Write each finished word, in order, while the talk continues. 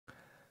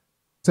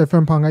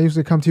From Pong. I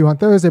usually come to you on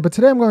Thursday, but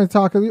today I'm going to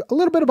talk a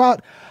little bit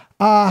about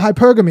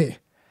hypergamy.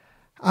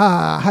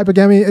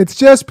 Hypergamy, it's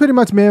just pretty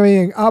much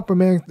marrying up or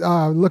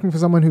looking for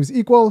someone who's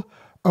equal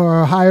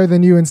or higher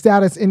than you in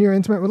status in your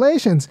intimate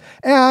relations.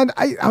 And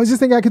I was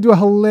just thinking I could do a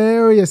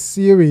hilarious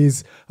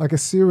series, like a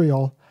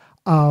serial,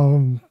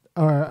 or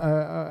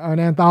an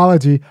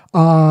anthology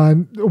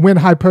on when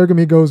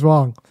hypergamy goes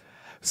wrong.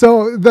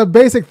 So the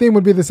basic theme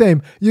would be the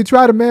same. You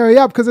try to marry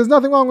up because there's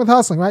nothing wrong with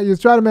hustling, right? You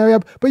try to marry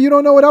up, but you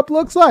don't know what up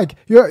looks like.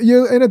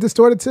 You're in a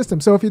distorted system.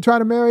 So if you try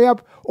to marry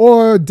up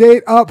or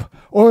date up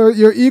or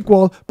you're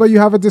equal, but you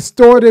have a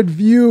distorted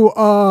view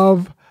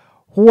of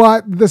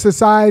what the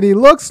society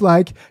looks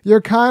like,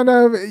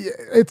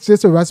 it's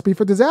just a recipe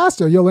for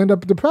disaster. You'll end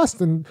up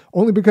depressed, and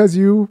only because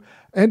you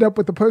end up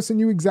with the person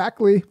you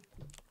exactly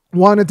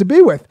wanted to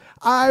be with.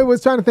 I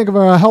was trying to think of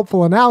a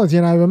helpful analogy,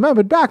 and I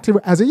remembered back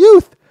to as a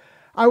youth,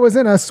 I was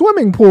in a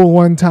swimming pool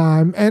one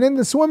time, and in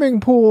the swimming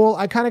pool,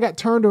 I kind of got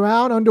turned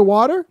around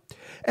underwater,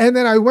 and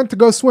then I went to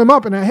go swim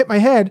up, and I hit my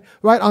head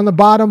right on the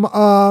bottom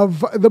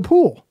of the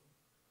pool.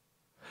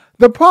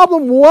 The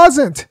problem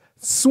wasn't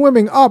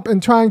swimming up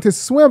and trying to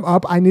swim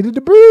up. I needed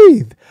to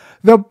breathe.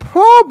 It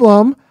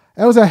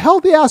was a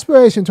healthy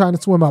aspiration trying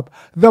to swim up.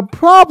 The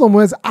problem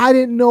was I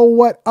didn't know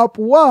what up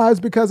was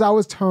because I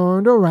was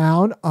turned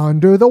around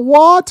under the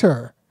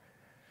water,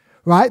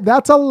 right?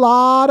 That's a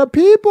lot of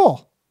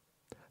people.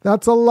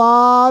 This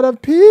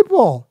should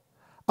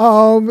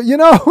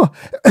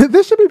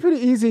be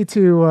pretty easy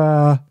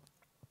to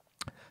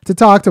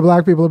talk to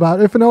black people about,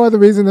 if for no other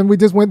reason than we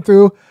just went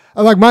through,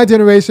 like my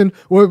generation,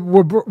 we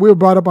were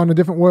brought up on a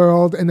different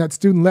world, and that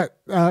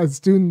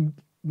student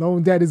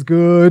loan debt is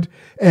good,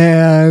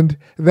 and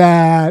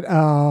that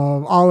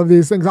all of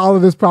these things, all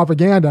of this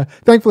propaganda.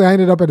 Thankfully, I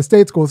ended up at a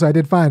state school, so I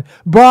did fine.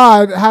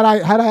 But had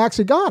I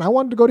actually gone, I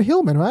wanted to go to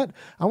Hillman, right?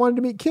 I wanted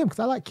to meet Kim because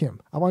I like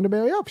Kim. I wanted to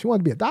marry up. She wanted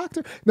to be a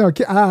doctor. No,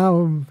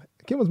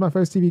 Kim was my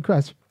first TV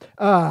crush.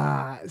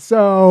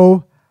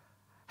 So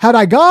had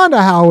I gone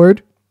to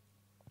Howard,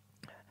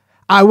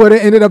 I would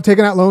have ended up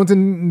taking out loans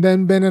and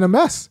then been in a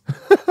mess.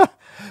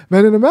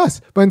 But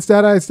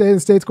instead, I stayed in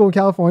state school in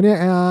California,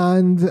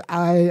 and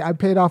I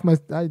paid off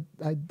I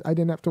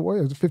didn't have to worry.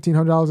 It was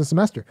 $1,500 a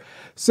semester.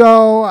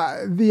 So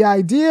the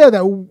idea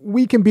that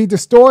we can be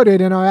distorted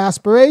in our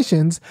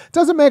aspirations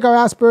doesn't make our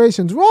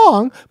aspirations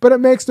wrong, but it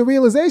makes the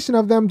realization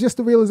of them just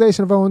the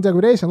realization of our own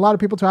degradation. A lot of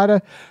people try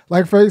to,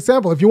 like, for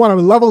example, if you want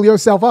to level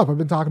yourself up, I've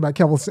been talking about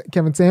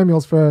Kevin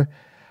Samuels for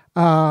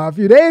a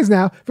few days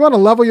now. If you want to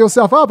level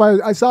yourself up,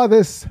 I saw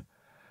this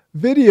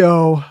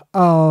video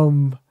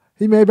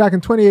he made back in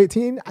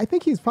 2018. I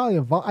think he's probably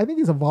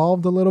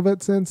evolved a little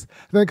bit since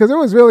then, because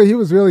he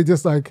was really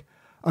just like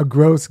a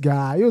gross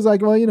guy. He was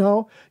like, well, you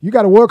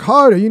got to work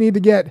harder. You need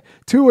to get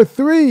 2 or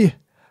 3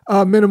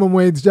 minimum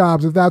wage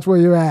jobs if that's where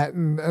you're at,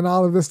 and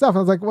all of this stuff. And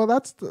I was like, well,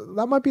 that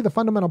might be the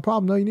fundamental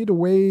problem. No, you need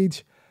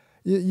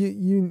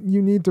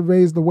you need to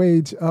raise the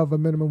wage of a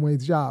minimum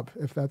wage job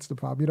if that's the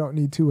problem. You don't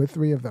need 2 or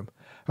 3 of them.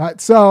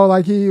 Right? So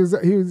like he was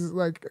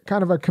like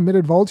kind of a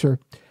committed vulture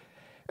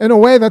in a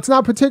way that's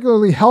not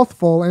particularly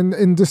healthful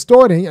and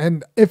distorting.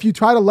 And if you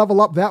try to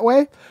level up that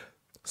way,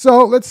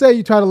 so let's say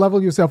you try to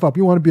level yourself up.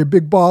 You want to be a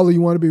big baller.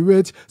 You want to be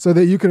rich so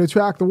that you can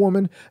attract the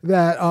woman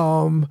that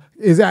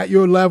is at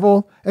your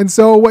level. And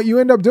so what you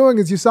end up doing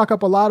is you suck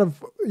up to a lot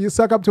of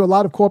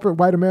corporate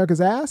white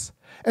America's ass.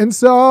 And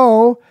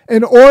so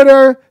in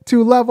order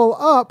to level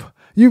up,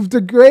 you've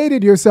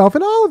degraded yourself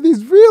in all of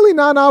these really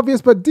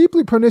non-obvious but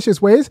deeply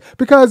pernicious ways,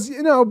 because,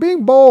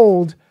 being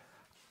bold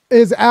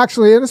is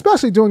actually, and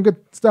especially doing good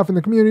stuff in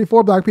the community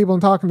for black people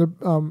and talking to,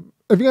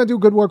 if you're going to do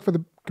good work for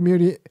the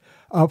community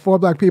for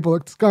black people,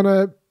 it's going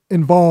to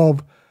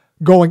involve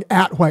going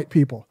at white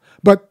people.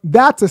 But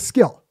that's a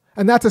skill.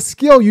 And that's a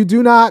skill you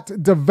do not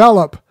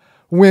develop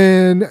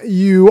when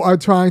you are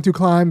trying to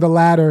climb the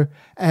ladder,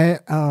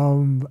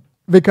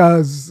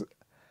 because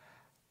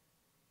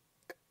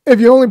if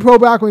you're only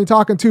pro-black when you're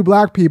talking to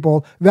black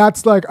people,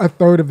 that's like a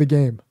third of the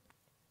game.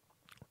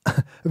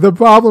 The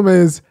problem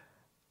is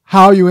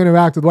how you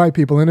interact with white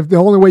people. And if the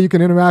only way you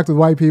can interact with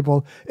white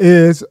people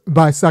is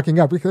by sucking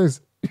up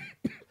because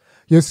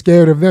you're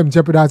scared of them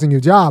jeopardizing your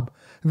job,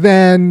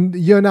 then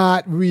you're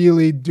not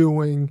really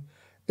doing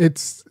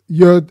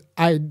the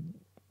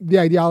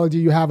ideology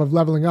you have of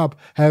leveling up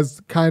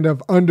has kind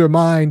of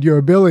undermined your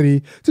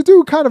ability to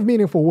do kind of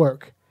meaningful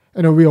work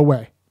in a real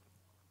way.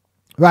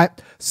 Right?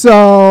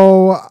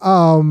 So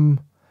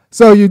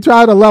you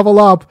try to level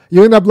up,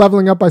 you end up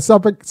leveling up by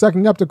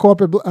sucking up to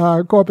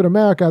corporate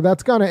America.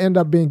 That's going to end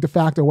up being de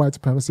facto white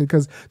supremacy,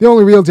 because the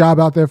only real job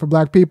out there for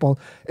black people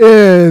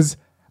is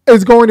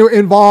going to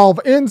involve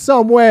in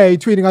some way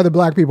treating other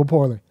black people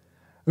poorly.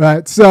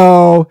 Right?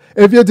 So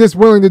if you're just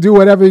willing to do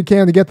whatever you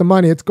can to get the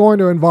money, it's going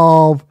to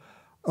involve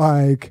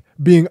like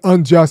being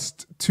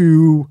unjust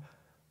to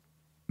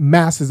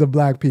masses of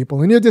black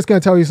people. And you're just going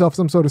to tell yourself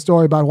some sort of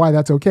story about why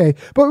that's okay.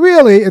 But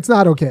really, it's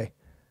not okay.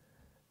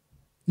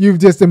 You've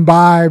just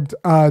imbibed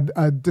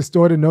a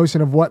distorted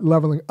notion of what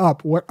leveling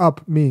up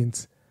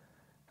means.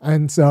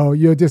 And so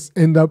you'll just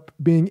end up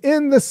being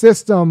in the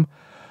system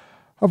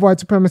of white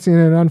supremacy in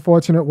an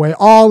unfortunate way,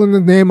 all in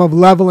the name of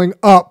leveling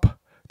up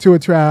to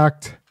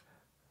attract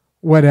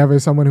whatever,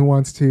 someone who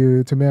wants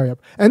to marry up.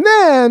 And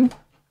then,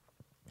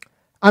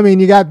 I mean,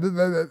 you got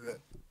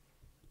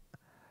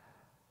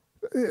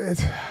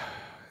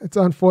it's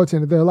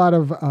unfortunate. There are a lot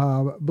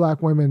of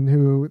black women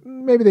who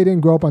maybe they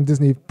didn't grow up on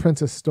Disney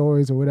princess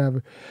stories or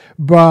whatever,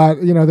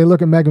 but you know, they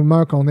look at Meghan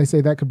Markle and they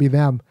say that could be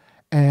them,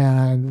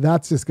 and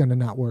that's just going to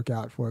not work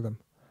out for them.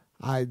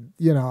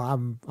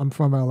 I'm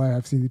from LA.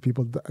 I've seen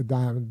people a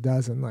dime a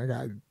dozen.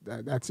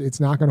 It's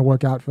not going to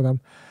work out for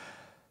them.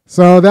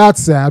 So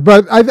that's sad.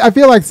 But I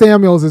feel like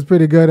Samuels is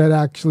pretty good at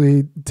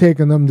actually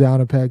taking them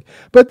down a peg.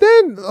 But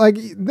then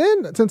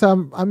since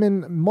I'm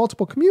in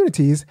multiple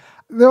communities,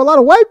 there are a lot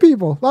of white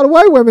people, a lot of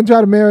white women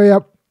try to marry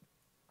up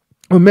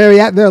or marry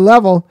at their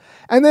level,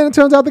 and then it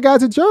turns out the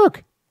guy's a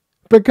jerk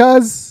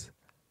because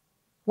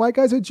white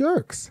guys are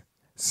jerks.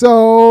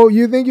 So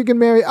you think you can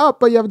marry up,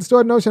 but you have a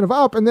distorted notion of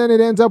up, and then it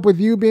ends up with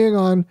you being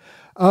on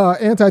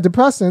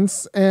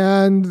antidepressants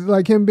and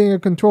like him being a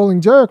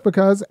controlling jerk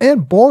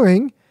and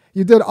boring.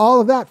 You did all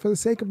of that for the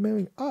sake of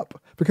marrying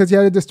up because you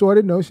had a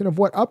distorted notion of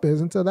what up is,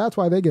 and so that's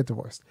why they get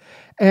divorced.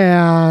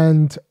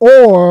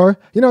 Or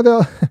there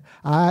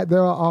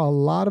are a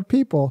lot of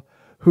people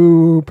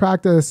who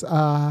practice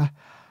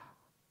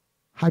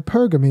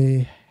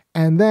hypergamy,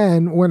 and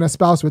then when a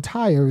spouse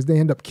retires, they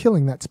end up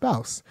killing that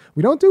spouse.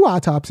 We don't do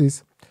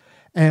autopsies.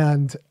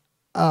 And, they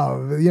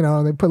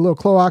put a little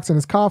Clorox in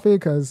his coffee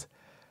because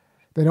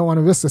they don't want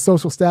to risk the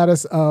social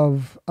status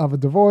of a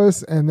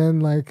divorce. And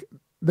then,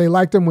 they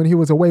liked him when he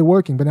was away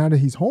working, but now that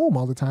he's home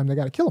all the time, they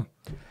got to kill him.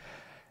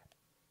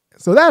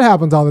 So that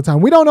happens all the time.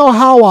 We don't know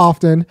how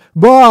often,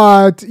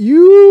 but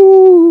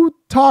you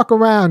talk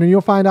around and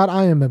you'll find out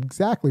I am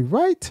exactly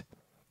right.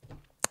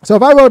 So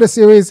if I wrote a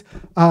series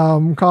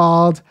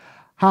called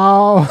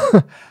How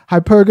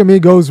Hypergamy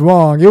Goes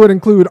Wrong, it would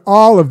include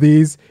all of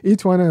these,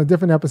 each one in a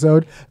different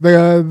episode.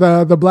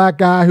 The black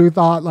guy who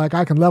thought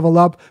I can level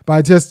up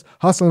by just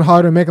hustling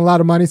harder and making a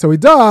lot of money. So he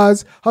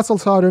does,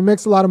 hustles harder,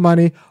 makes a lot of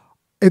money.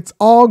 It's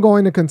all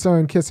going to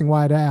concern kissing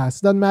white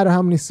ass. Doesn't matter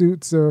how many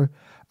suits or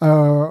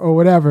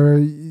whatever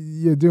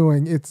you're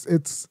doing. It's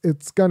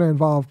going to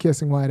involve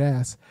kissing white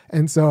ass.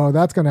 And so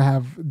that's going to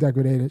have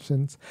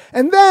degradations.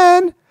 And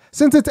then,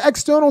 since it's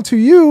external to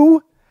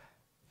you,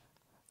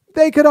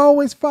 they could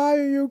always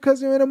fire you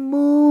because you're in a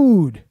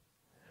mood,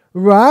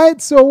 right?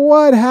 So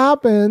what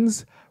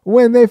happens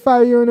when they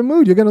fire you in a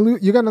mood? You're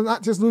gonna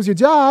not just lose your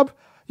job.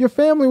 Your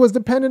family was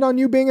dependent on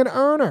you being an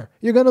earner.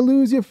 You're gonna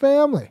lose your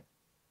family.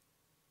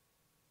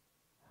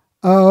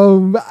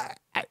 Or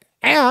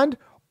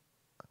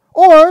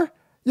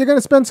you're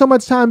gonna spend so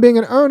much time being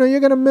an earner,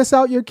 you're gonna miss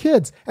out your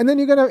kids, and then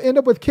you're gonna end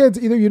up with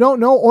kids either you don't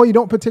know or you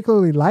don't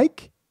particularly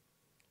like.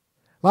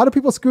 A lot of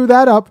people screw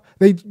that up.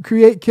 They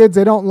create kids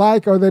they don't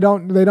like or they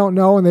don't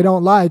know and they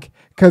don't like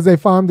because they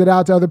farmed it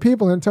out to other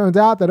people. And it turns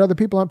out that other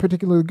people aren't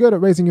particularly good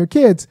at raising your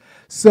kids.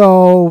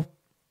 So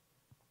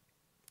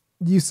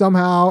you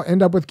somehow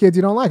end up with kids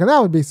you don't like. And that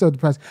would be so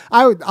depressing.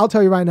 I'll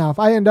tell you right now, if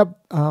I end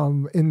up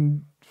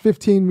in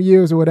 15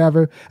 years or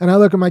whatever, and I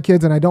look at my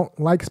kids and I don't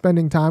like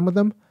spending time with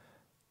them,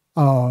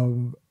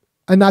 and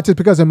not just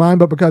because they're mine,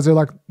 but because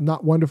they're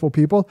not wonderful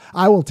people,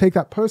 I will take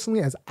that personally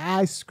as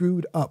I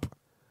screwed up.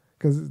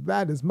 Because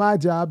that is my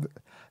job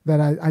that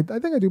I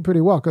think I do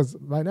pretty well because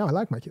right now I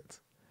like my kids.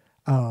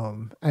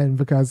 And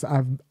because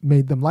I've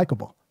made them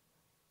likable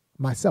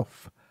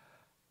myself.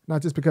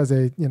 Not just because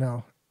they,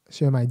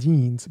 share my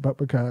genes, but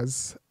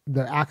because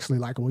they're actually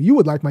likable. You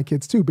would like my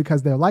kids too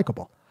because they're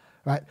likable,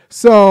 right?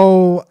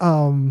 So,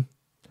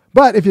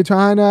 but if you're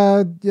trying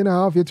to,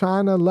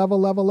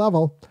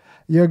 level,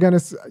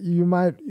 you might